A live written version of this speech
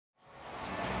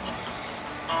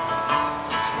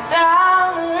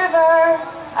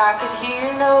I could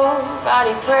hear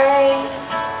nobody pray.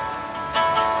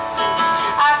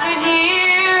 I could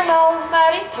hear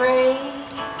nobody pray.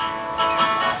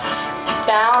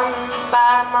 Down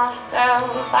by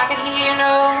myself, I could hear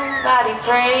nobody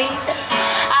pray.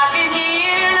 I could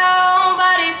hear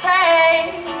nobody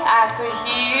pray. I could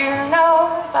hear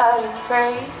nobody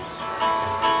pray.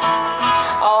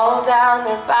 All down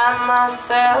there by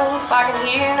myself, I could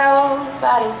hear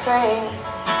nobody pray.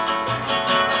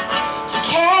 To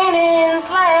Canaan's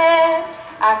land,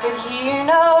 I could hear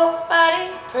nobody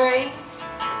pray.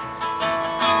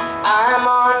 I'm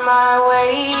on my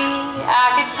way, I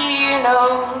could hear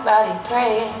nobody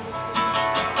pray.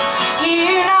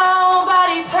 Hear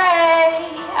nobody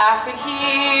pray, I could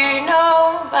hear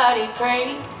nobody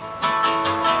pray.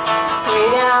 Way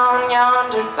down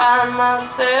yonder by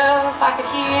myself, I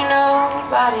could hear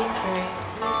nobody pray.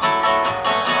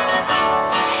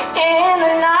 In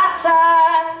the night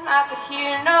time, I could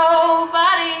hear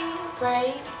nobody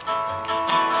pray.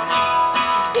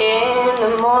 In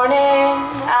the morning,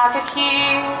 I could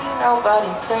hear nobody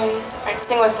pray. Alright,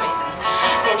 sing with me.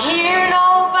 Can hear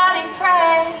nobody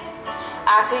pray.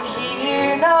 I could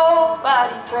hear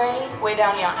nobody pray. Way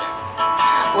down yonder.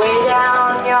 Way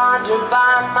down yonder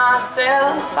by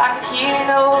myself, I could hear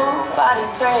nobody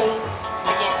pray.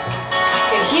 Again.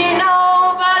 Could hear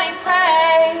nobody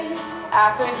pray.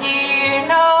 I could hear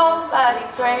nobody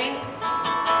pray.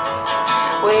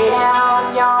 Way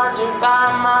down yonder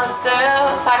by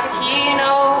myself, I could hear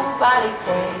nobody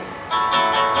pray.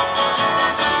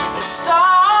 The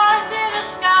stars in the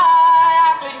sky,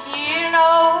 I could hear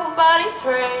nobody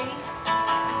pray.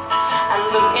 I'm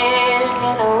looking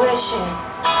and wishing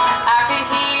I could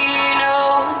hear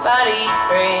nobody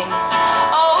pray.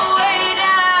 Oh, way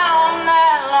down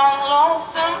that long,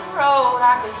 lonesome road,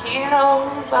 I could hear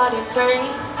nobody pray.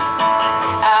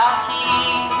 I'll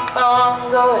keep on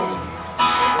going.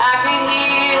 I could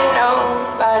hear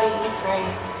nobody pray.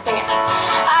 Sing it.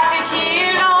 I could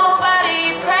hear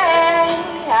nobody pray.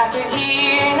 I could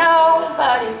hear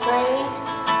nobody pray.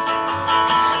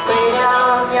 Way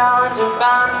down yonder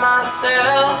by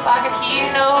myself, I could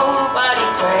hear nobody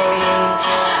pray.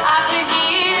 I could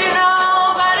hear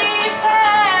nobody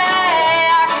pray.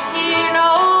 I could hear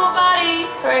nobody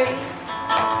pray.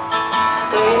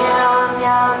 Way down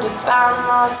yonder by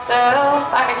myself,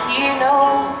 I could hear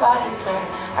nobody pray.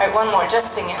 Alright, one more,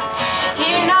 just sing it.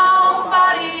 Hear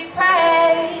nobody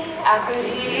pray. I could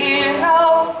hear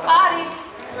nobody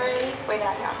pray. Way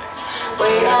down yonder.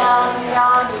 Way down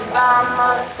yonder by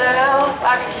myself,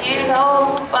 I could hear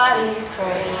nobody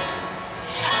pray.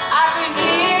 I could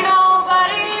hear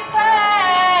nobody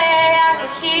pray. I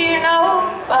could hear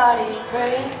nobody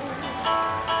pray.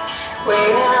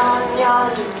 Way down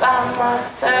yonder by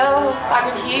myself, I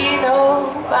could hear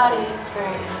nobody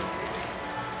pray.